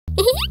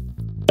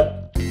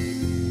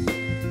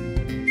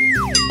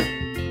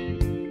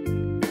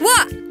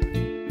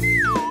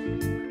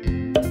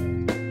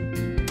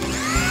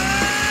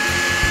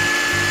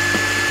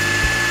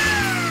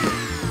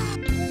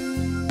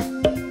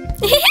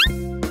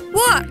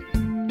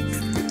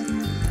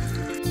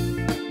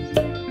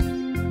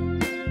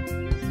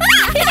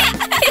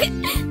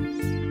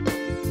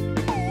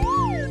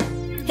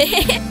Go!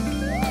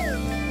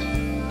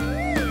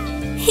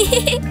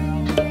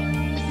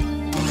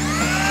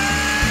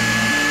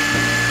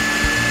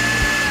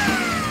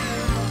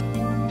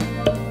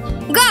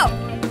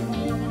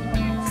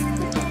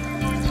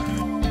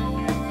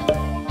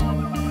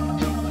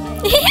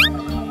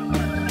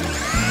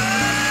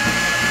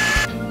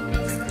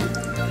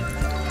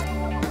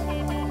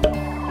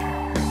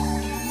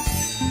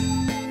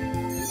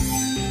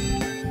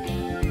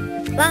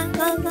 La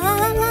la la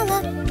la la la.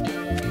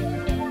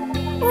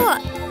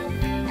 What?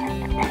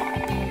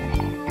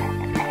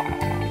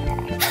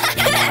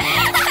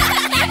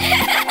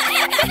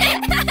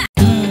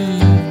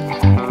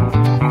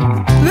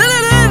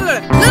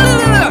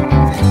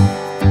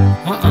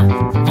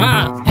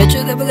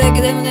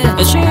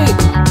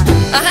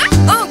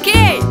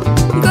 Okay,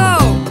 go.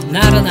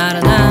 Nara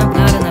nara na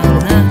nara nara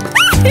na.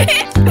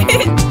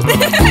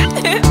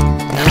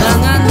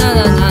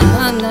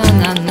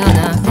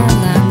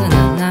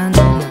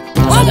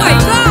 Oh my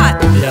God!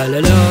 La la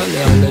la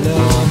la la la.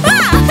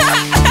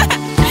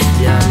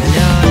 La la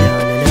la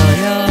la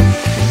la la.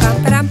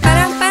 Param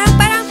param param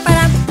param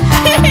param.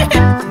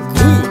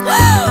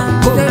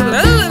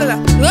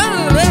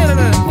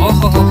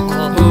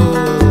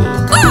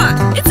 Oh,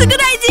 it's a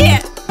good idea.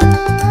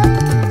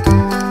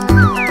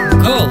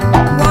 Go.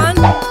 1,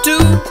 2,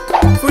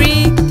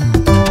 3.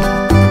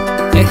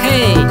 Hey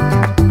hey.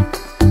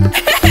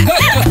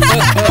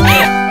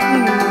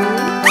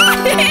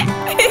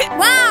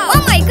 Wow!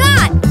 Oh my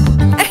God!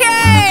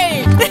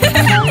 Hey!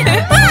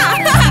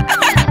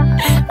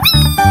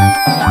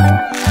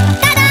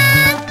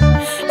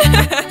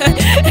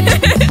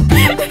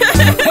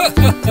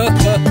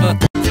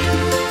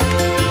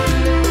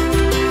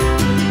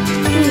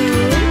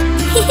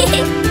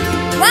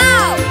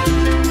 Wow!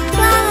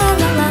 La la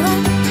la la la.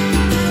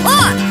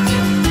 Oh!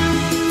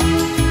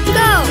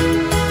 Go!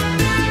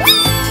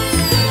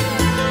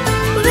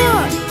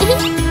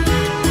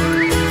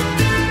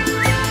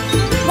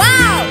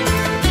 Wow!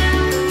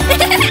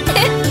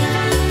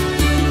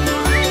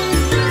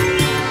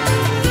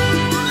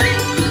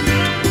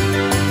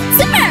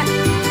 Super!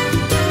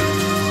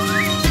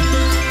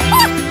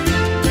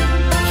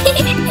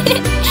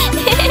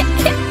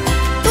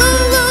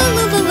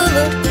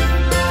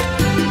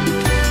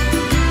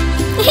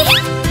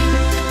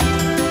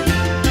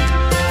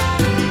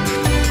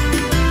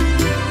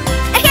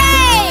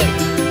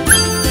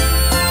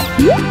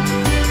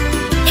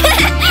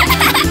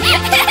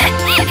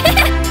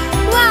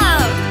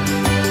 Wow!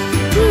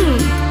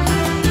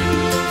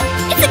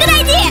 It's a good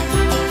idea!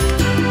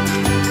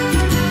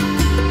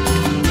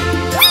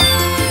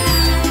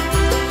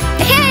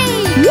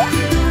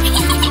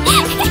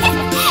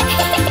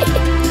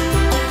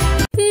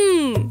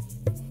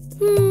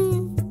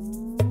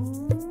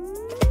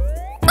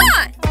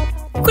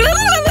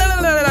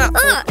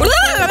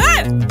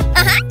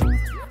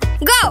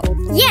 Go!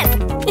 Yes!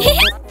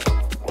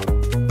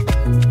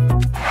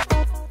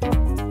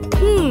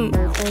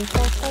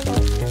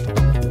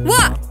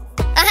 What?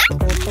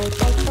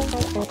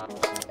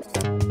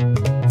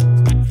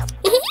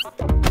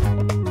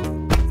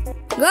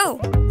 Go!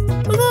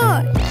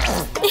 Good!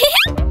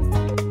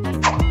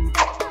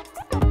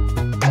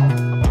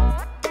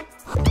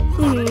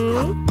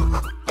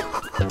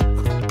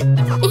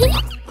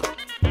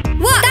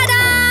 What?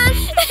 Ta-da!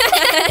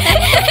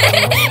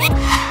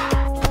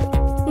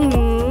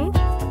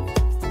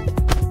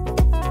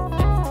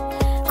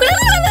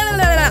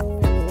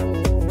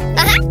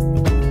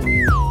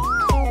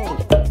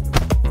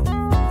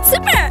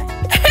 Super!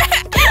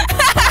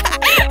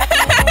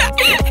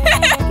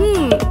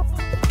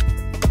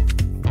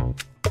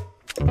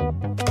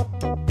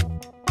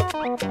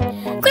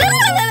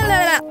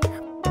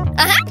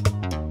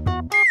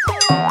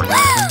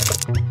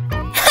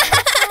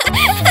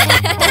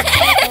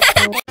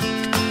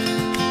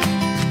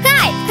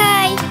 Hi!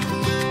 Hi!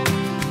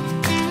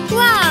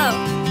 Wow!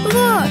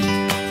 Good!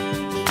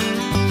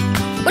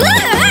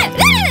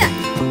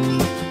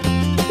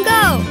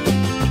 Go!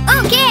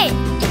 Okay!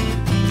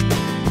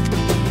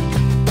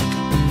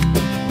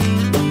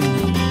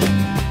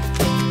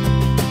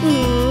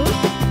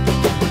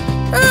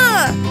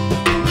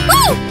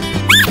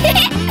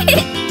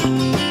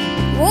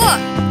 Whoa!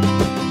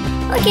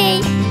 Okay.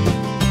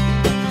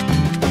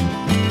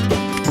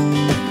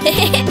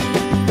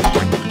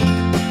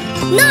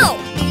 No!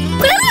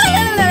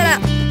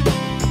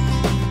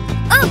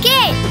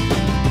 Okay.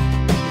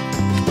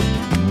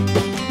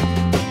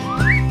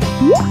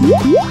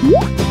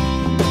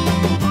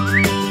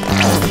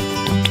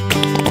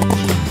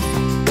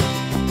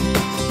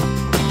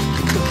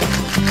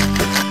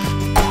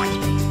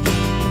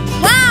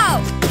 Wow!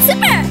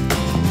 Super!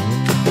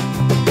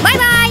 Bye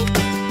bye!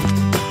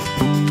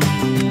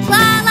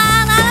 La la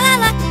la la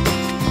la.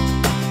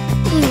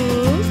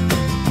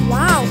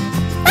 Wow!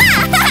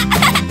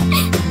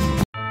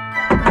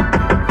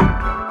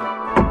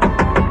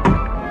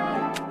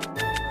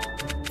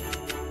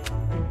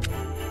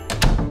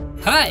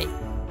 Hi.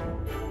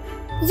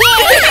 Yeah!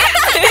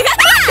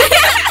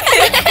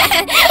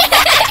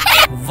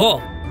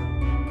 Во.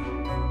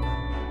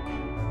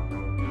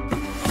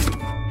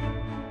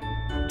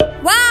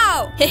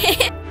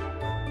 Wow!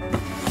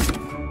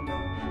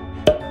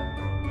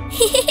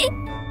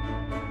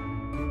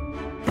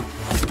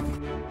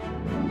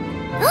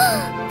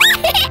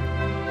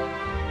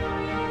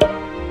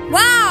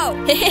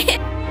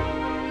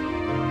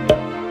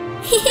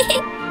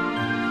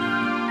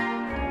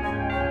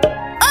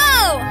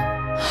 Oh!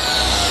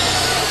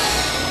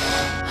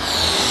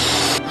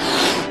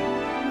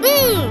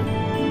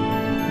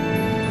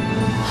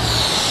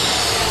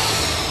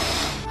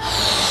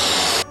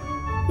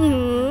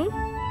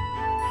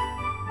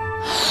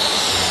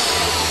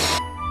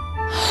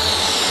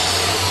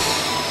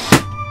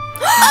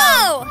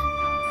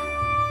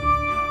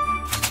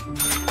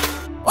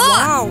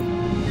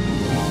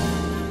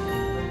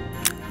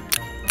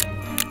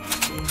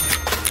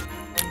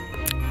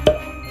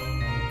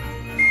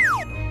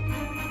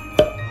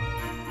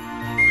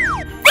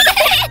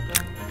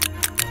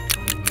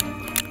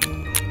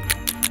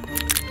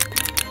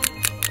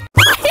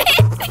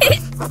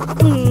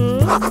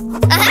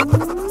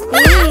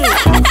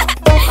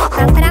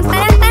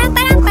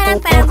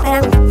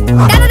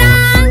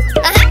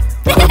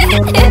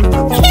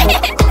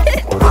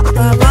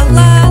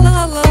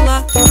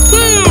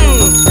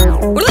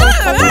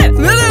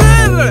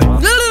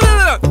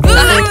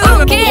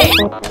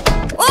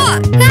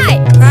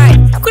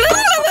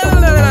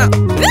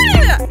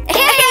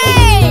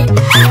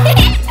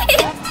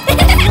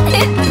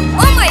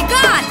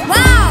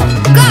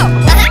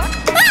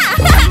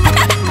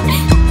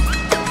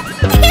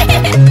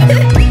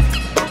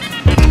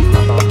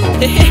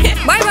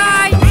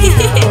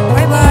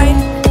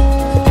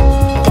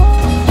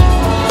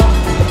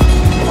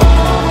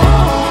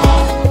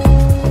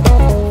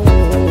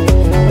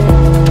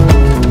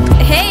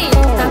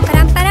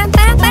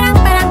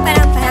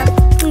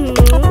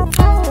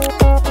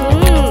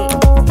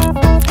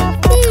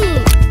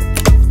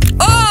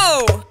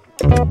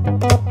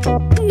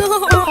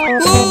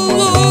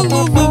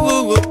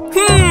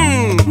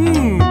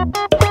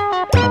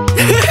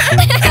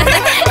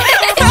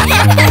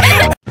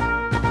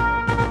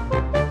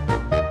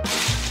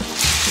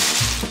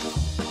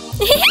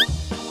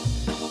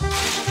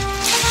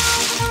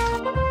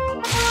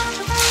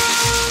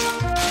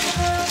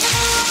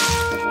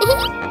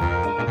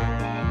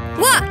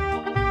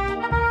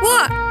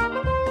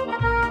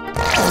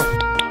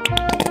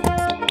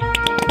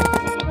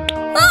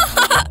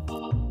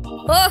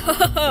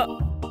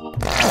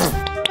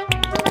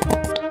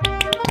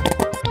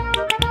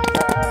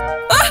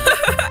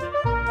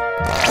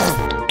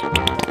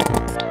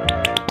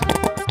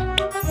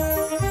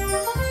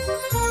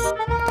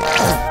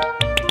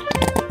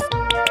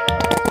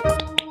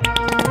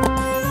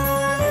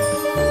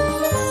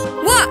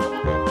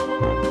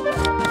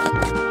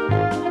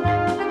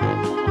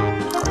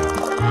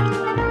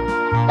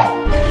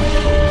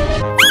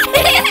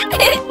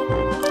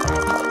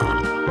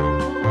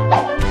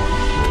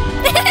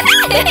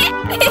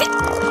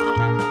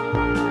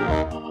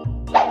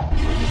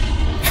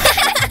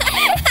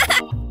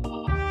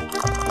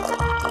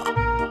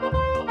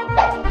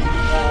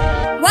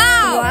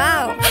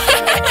 Wow!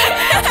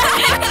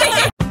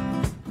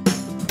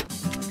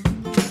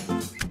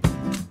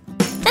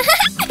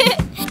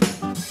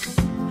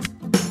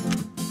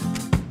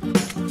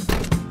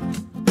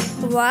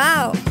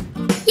 Wow!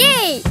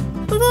 Yay!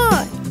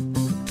 More!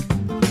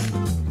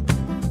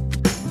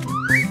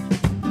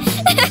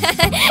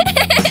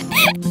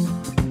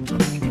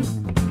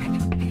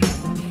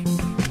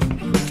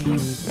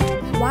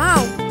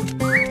 Wow!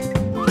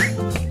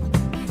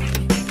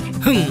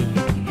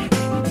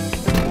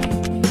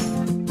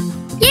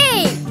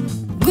 Yay!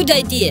 Good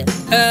idea.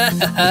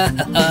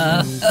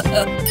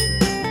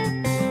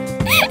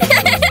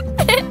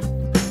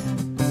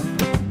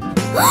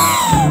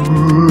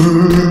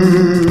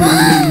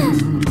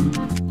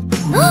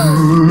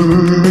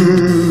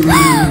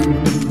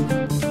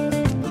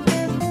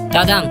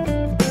 Tadam.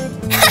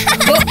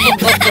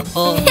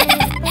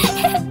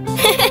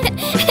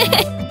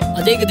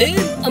 Adigden,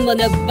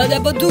 amana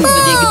badabadu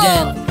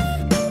adigden.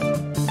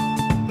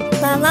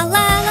 La la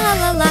la la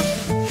la la la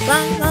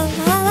la la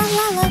la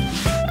la la.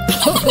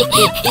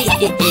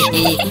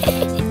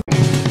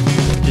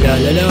 La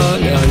la la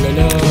la la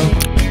la.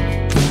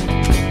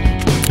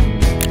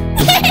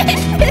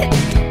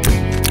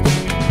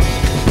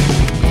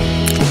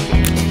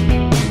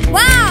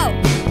 Wow!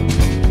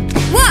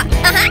 What?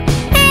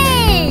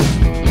 Hey!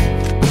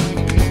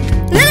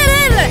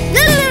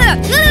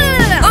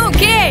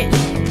 Okay.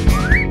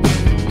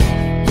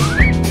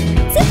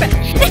 Super.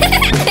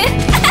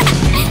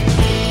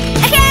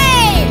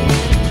 Hey!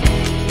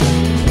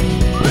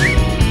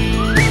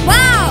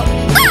 Wow!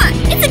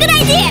 It's a good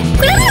idea.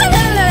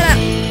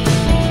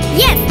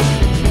 Yes.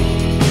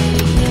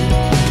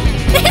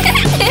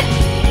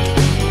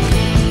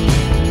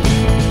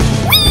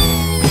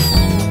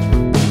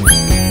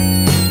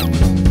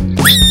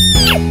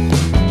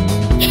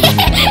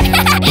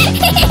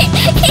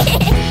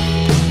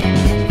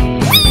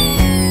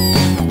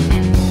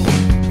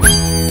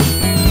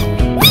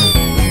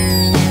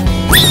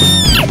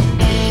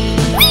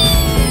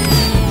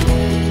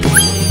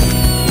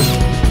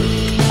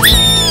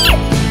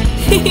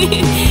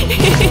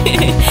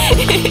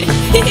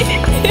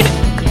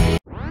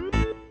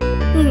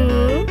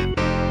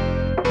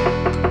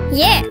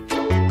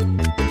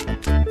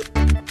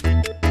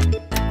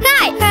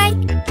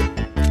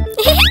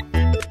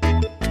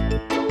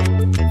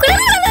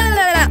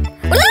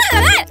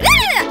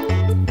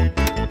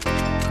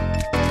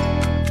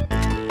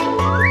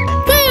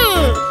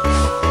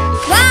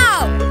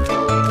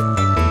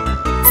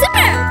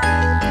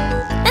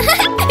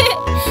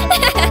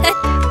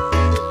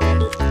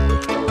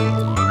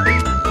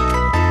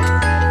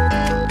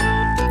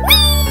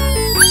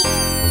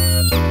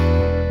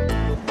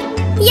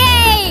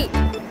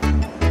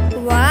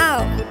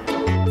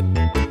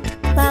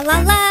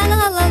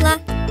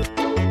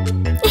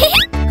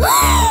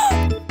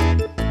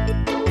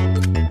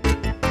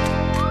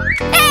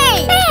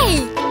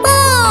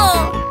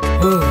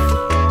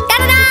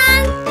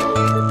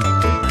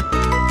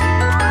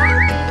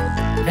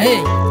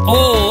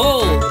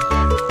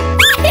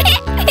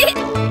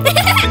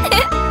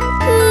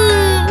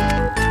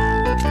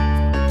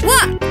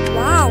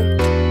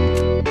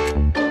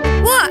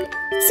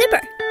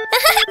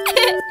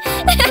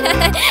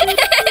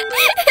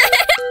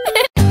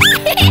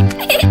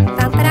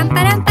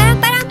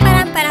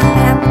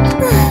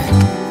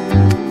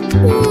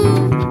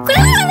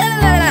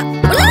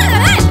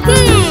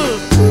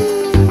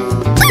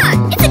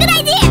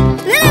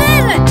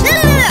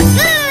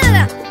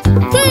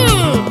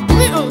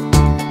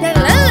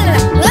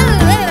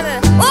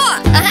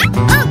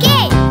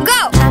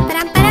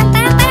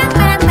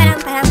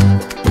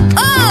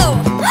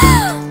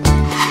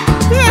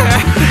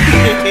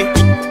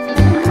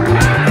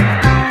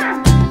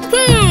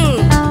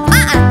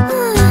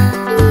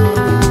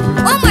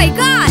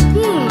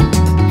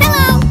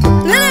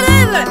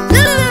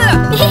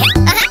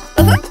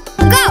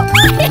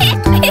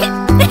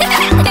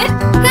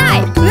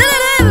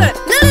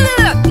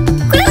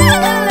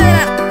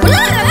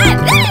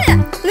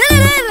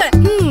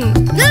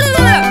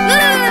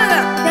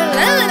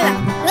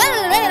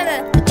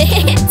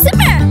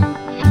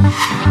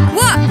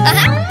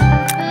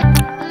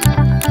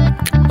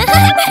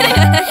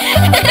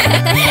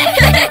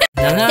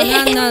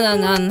 na na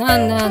na na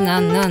na na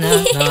na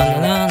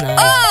na na.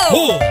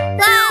 Oh!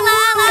 La la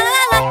la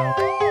la la.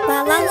 La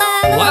la la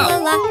la Wow. la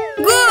la.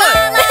 Good.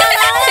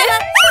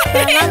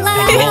 La la la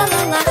la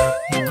la la.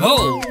 Go.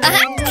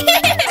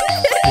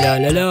 La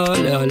la la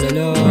la la la. La la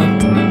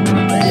la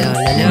la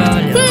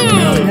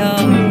la la.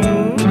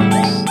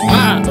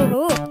 Ah.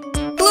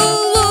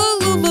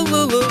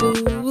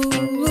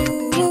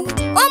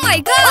 Oh my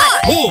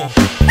God! Oh.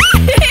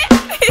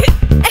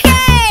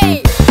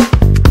 Hey!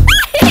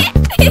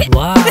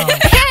 Wow.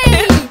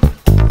 Hey!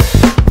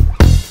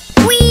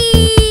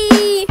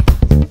 Wee!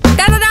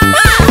 Da-da-da!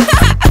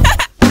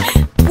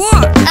 Whoa!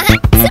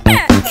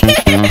 Super!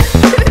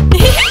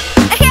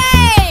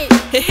 Hey!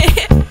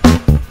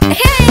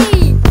 Hey!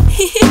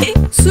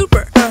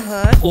 Super!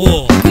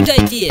 Oh, good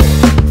idea.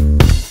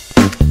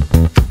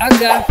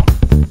 Aga.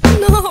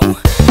 No!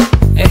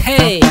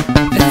 Hey,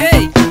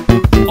 hey.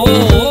 Oh,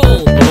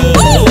 oh,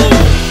 oh,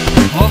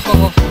 oh,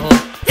 oh, oh.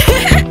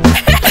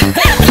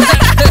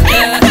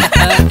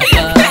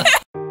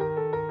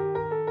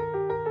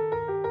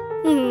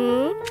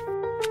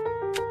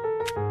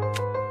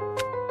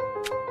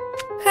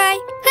 Hi!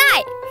 Hi!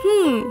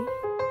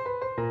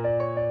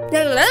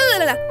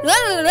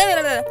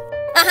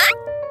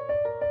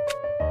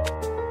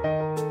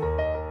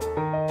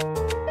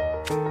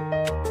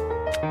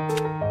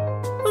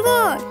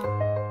 Good.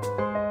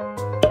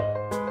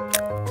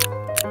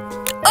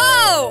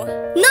 Oh!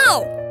 No!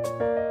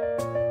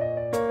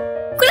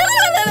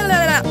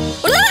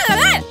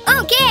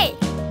 Okay!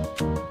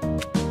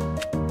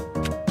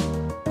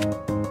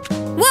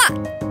 What?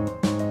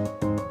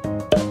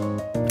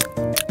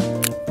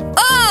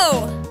 Oh!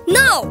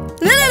 No!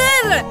 Good.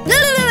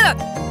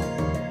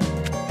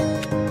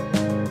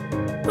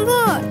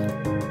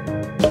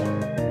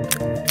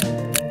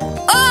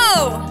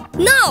 Oh!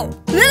 No!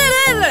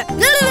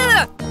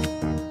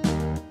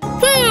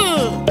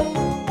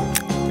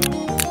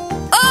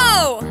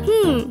 Oh!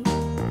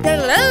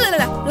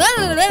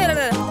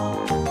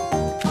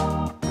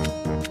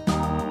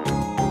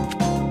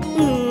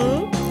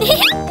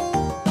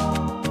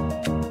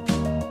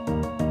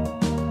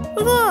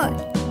 Good.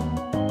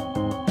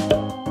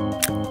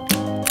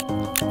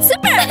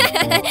 Super!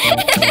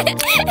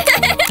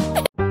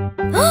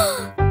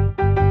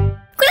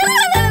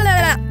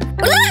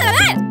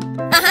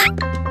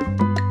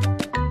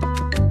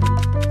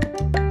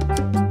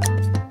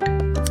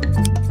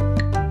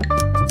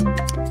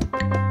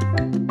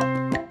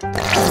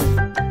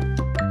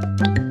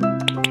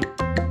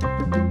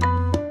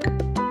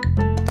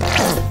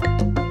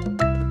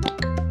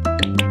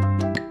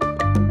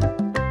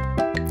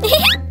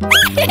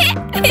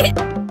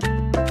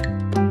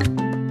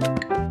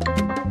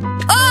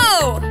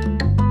 Oh!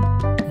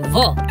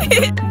 Vo.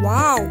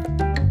 Wow.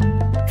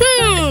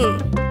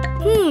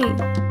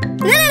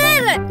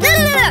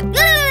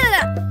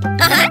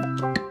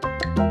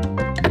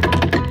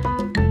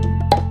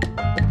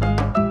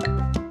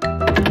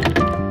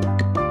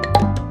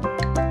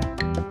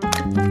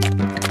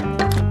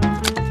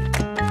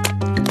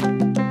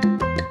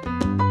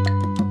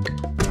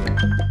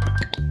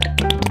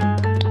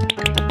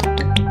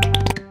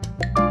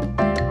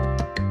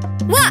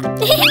 What?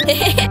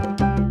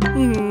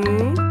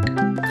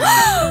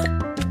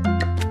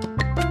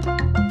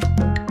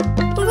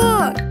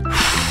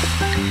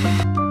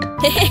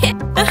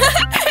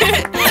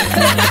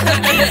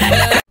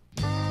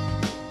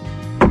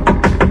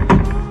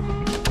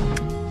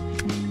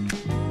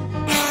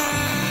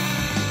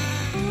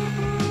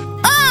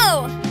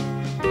 Oh!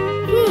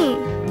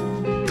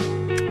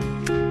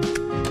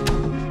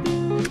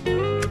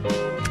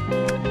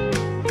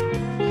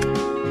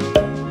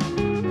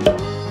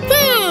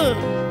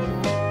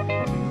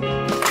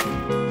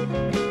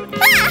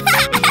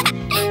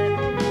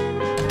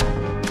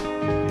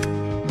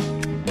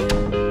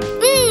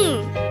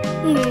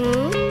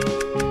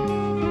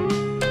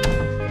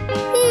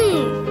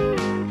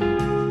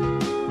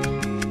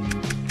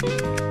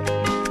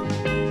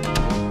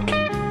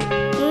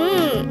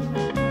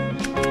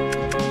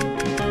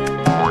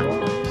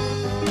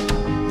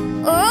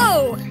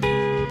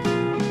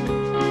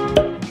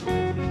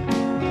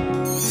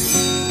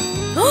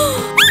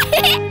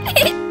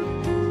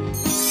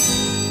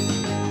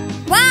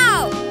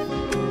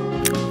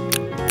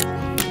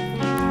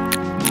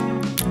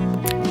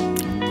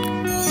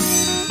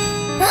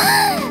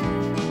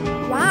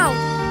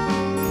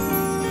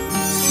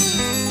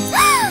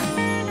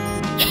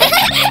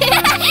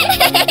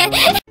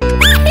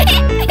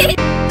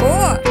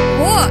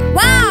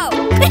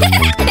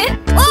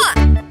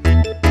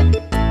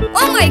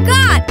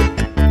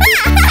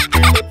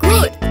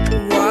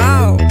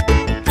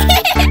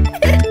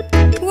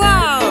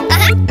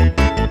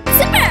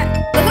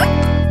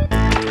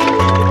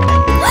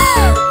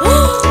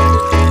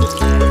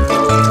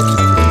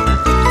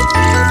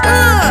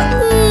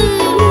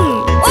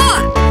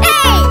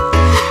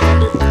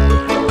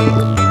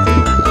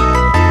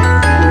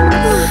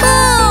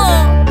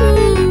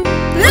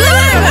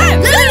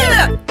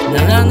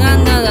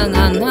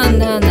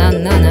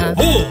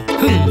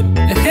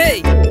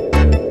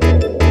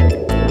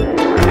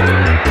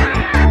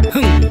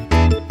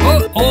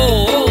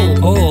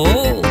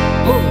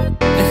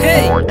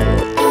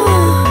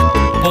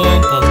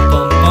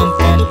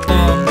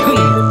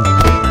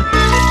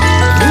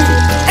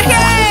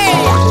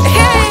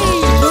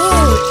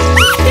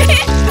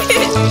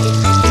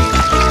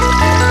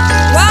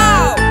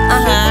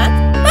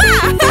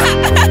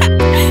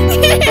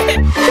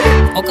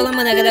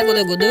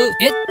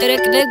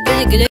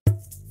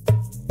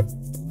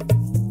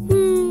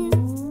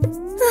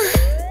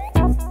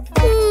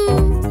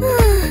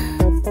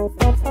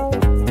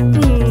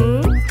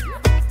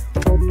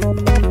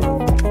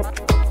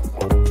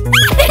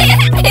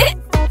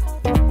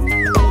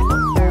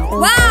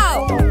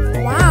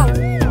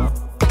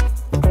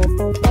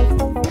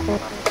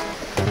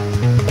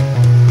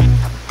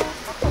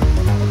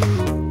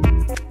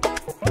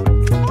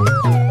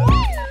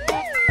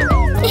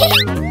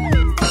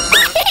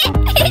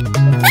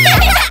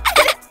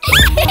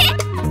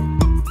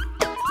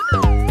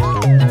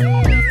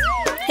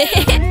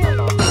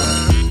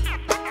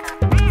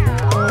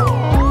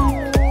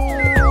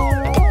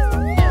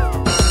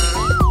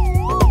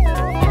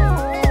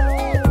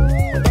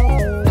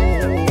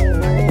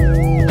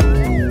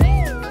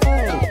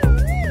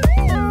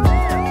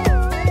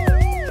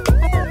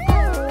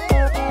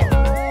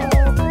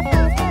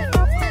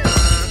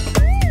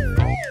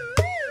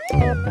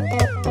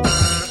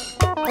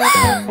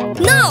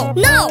 No,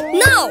 no,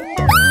 no!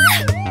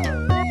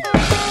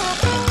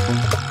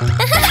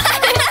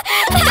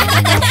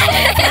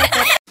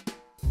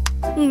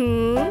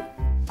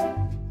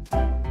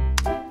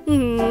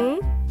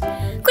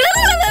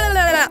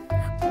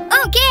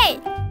 Okay!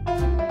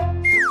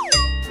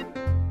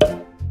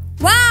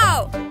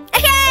 Wow!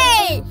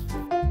 Hey!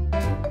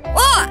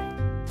 Oh!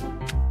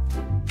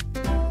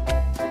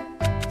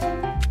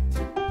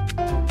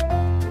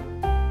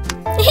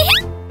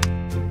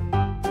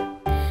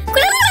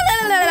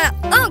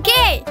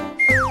 Okay!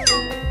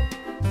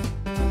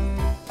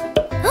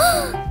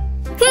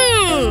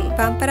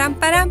 Pam param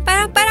param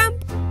param param.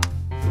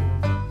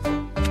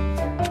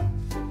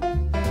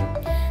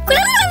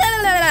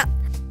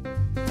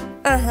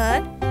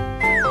 Uh-huh.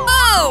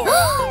 Oh!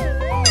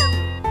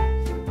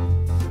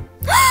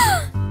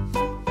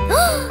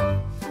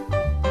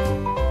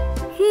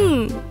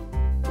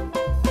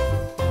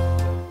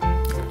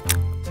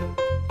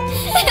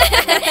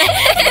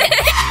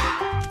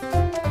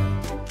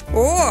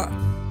 Oh!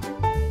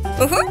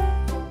 Uh-huh.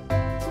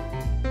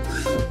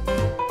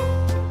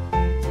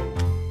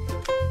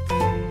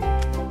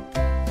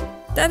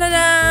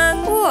 Da-da-da!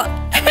 Oh!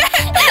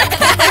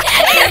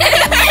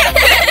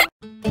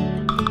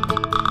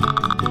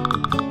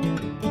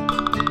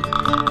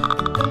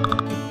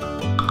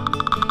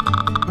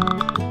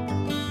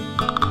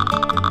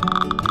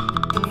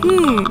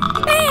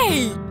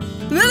 Hey!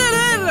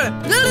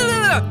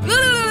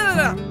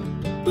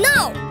 No!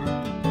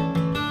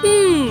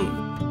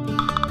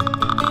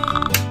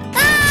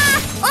 Ah!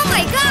 Oh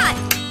my God!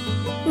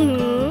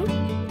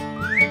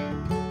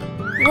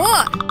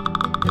 Whoa!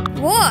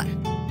 Whoa!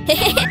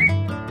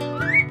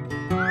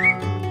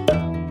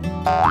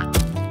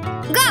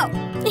 Go!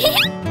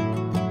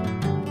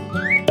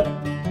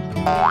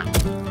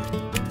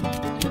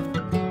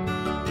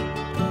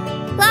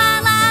 La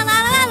la la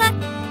la la.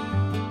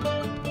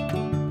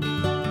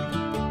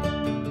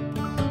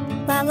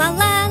 La la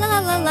la la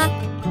la la.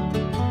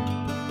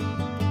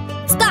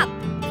 Stop.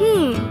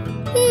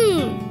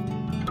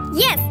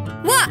 Yes.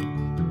 What?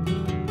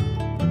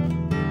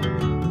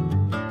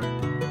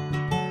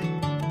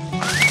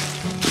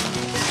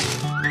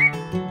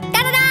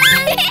 Da-da-da!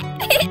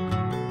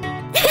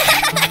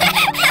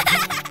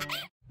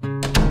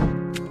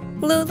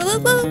 Blue, blue,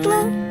 blue,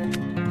 blue.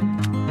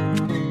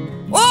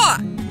 Oh!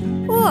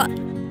 Oh!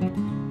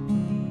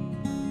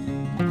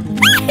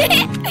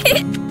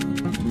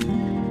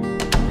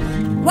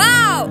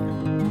 Wow!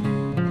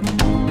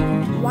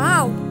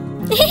 Wow!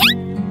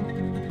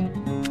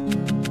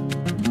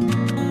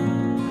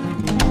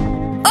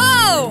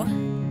 Oh!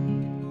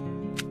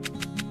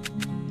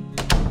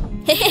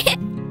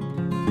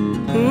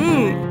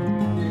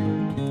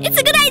 It's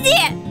a good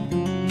idea!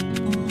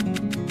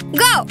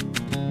 Go!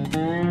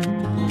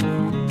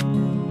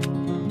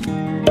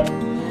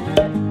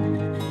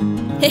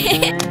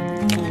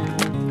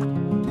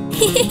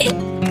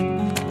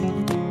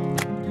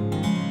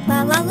 La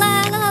la la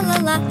la la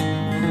la.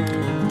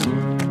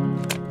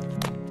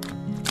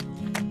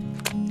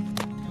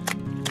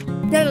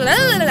 La la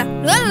la la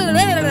la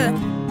la la la.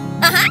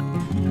 Uh-huh.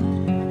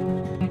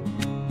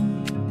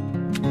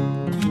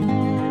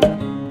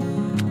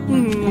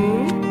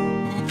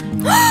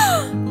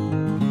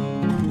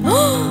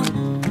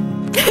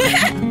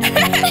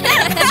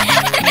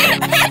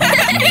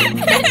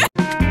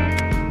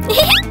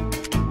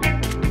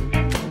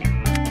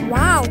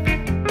 Wow.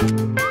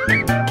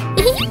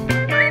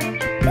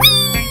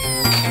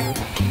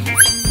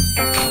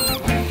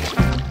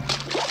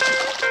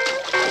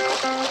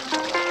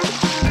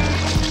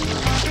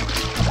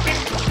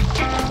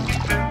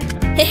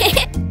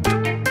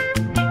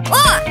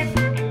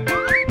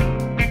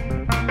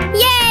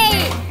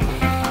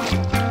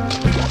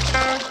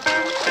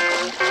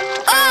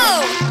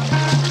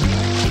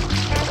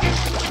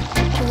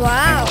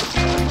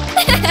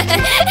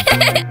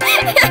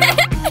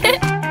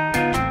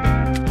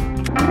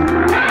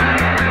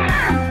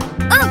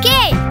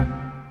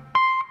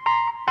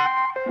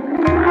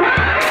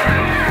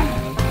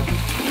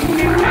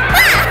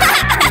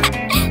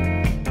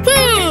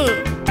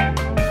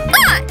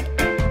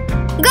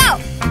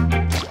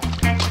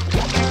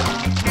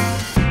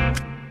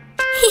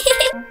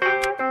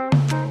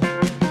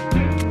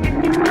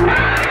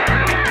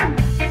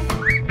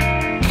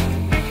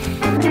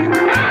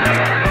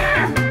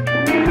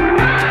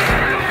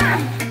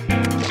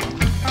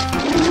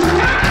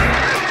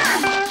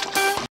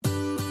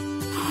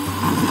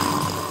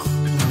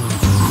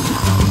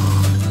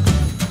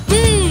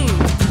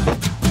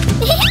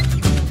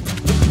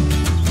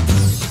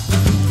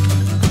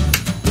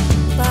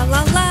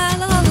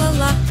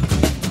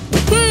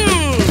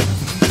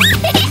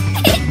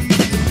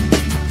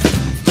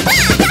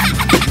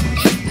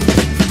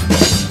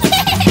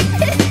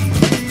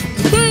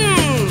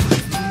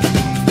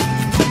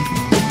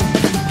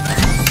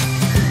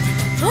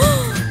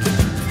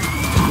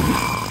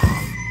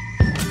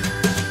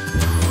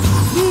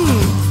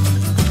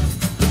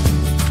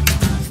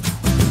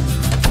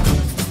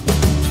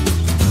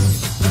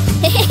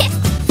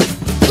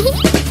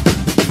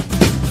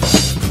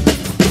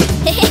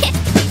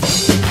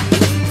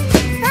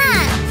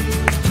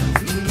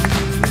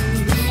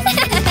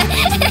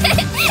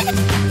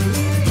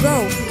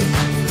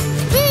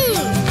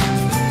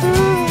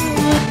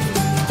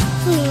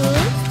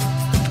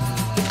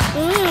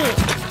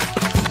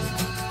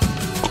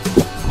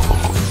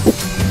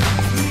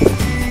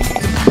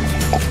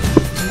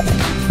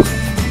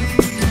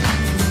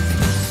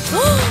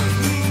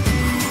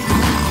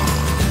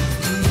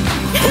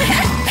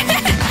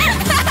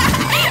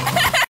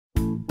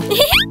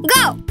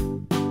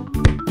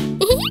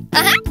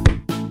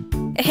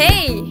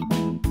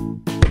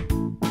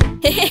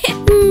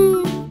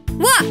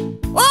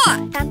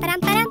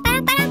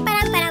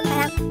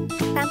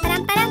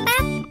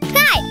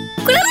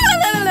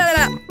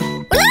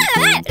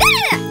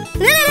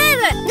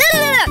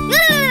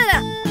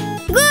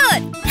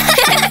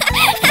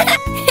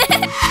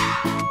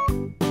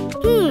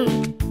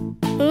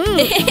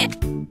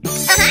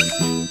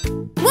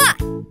 What?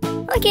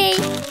 Okay.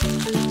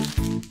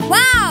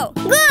 Wow,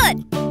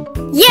 good.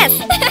 Yes.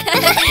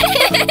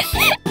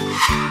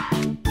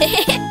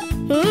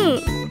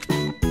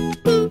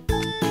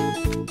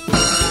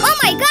 Oh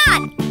my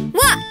God.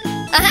 What?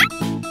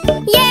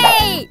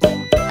 Yay.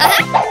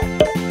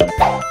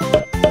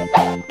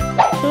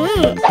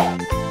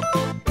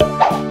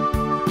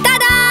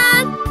 Ta-da!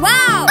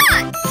 Wow.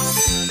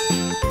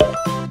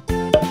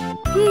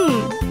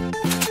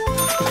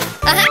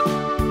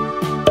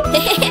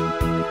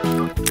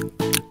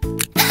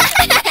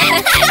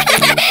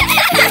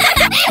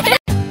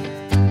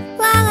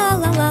 La la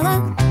la la la.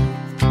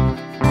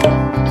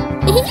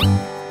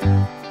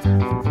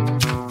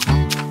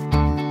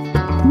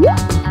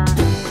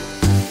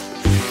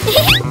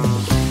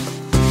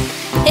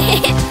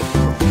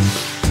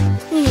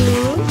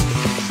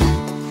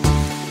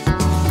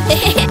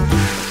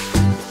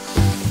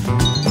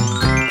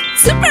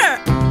 Super!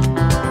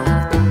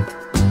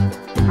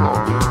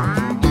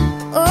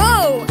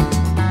 Oh!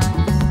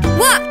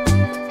 What?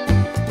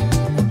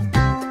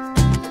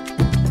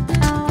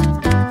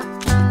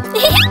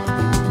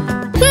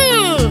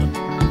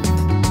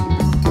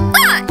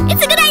 Ah,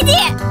 it's a good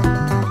idea!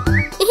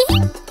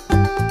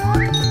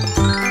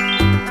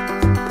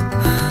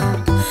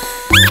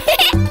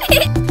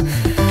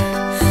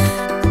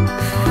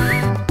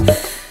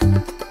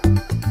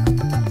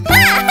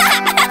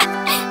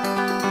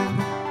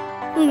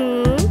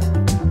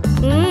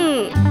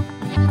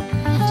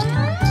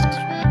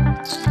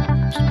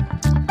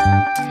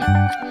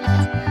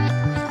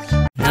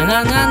 Na na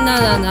na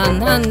na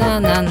na na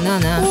na na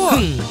na.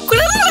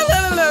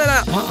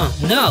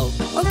 No.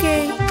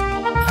 Okay.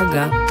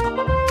 Haga.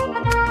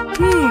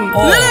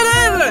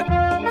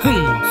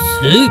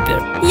 Super.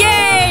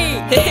 Yay!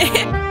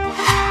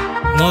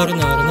 Na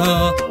na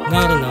na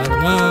na na na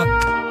na.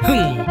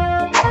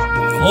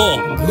 Oh,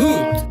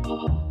 good.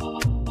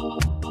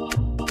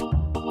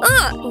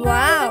 Oh,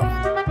 wow.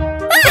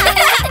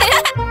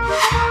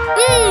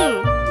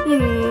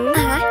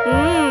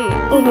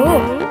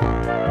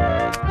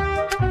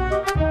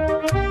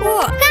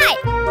 Oh, hi.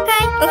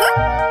 Hi.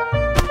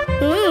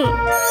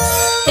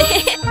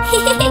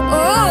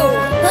 Oh.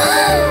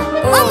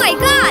 Oh my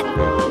God.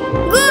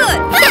 Good.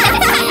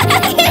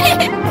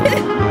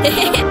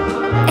 Hey.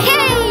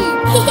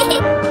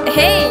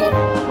 Hey.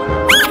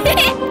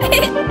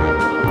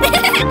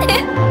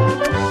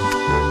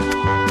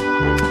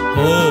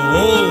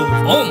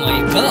 Oh my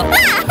God.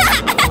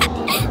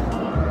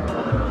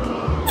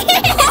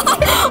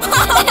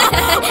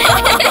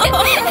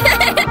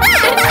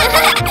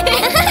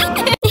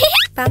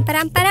 Pam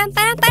param param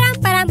param param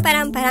param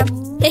param param.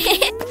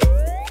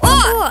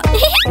 Oh.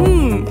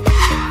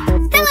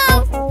 Hello.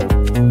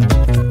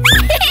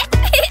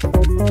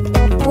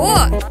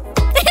 Oh.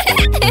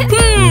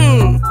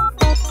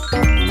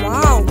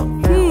 Wow.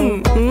 Oh.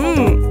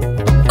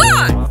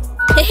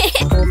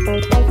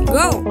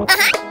 Go.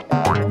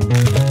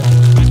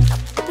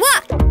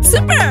 What?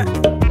 Super.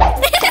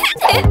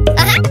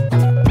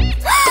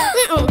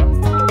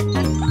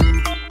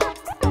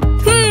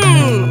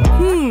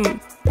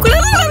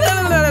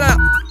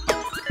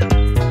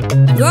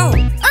 Go.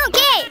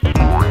 Okay.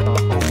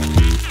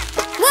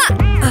 What?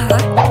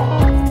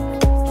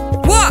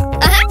 What?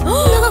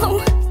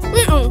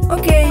 No.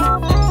 Okay.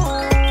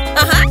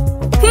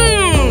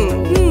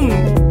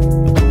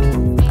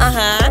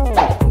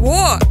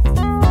 What?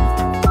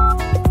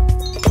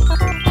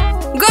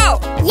 Go.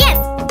 Yes.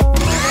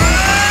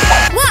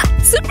 What?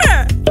 Super.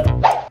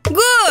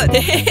 Good.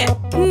 Hey.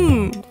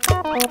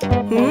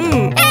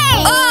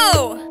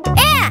 Oh.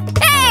 Yeah.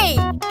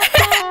 Hey.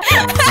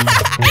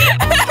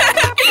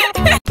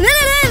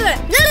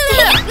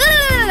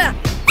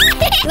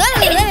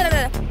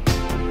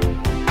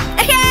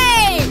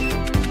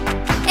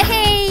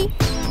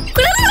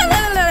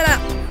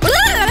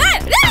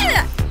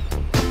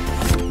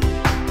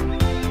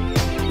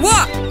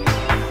 What?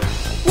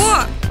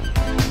 What?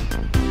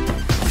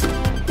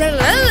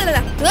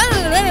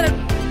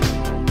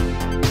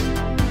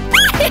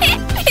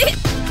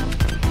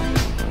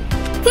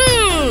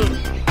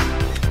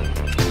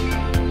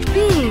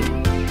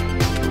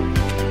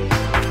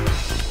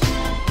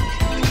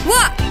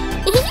 What?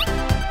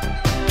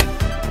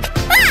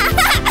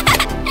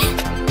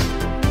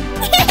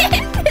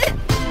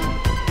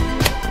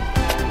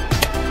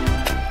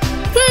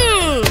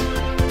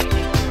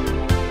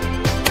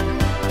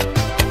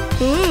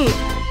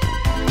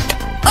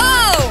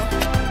 Oh!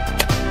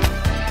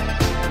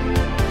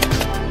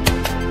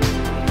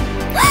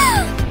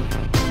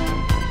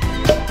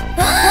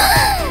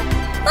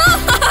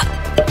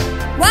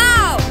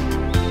 Wow!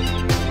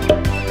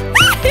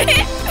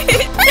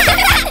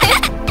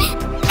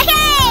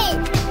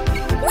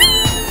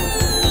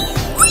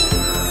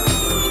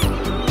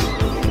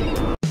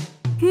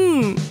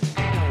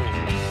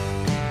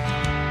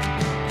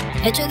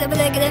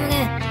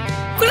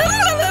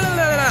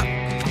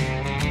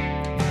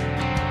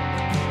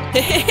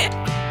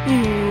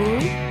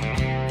 Hey!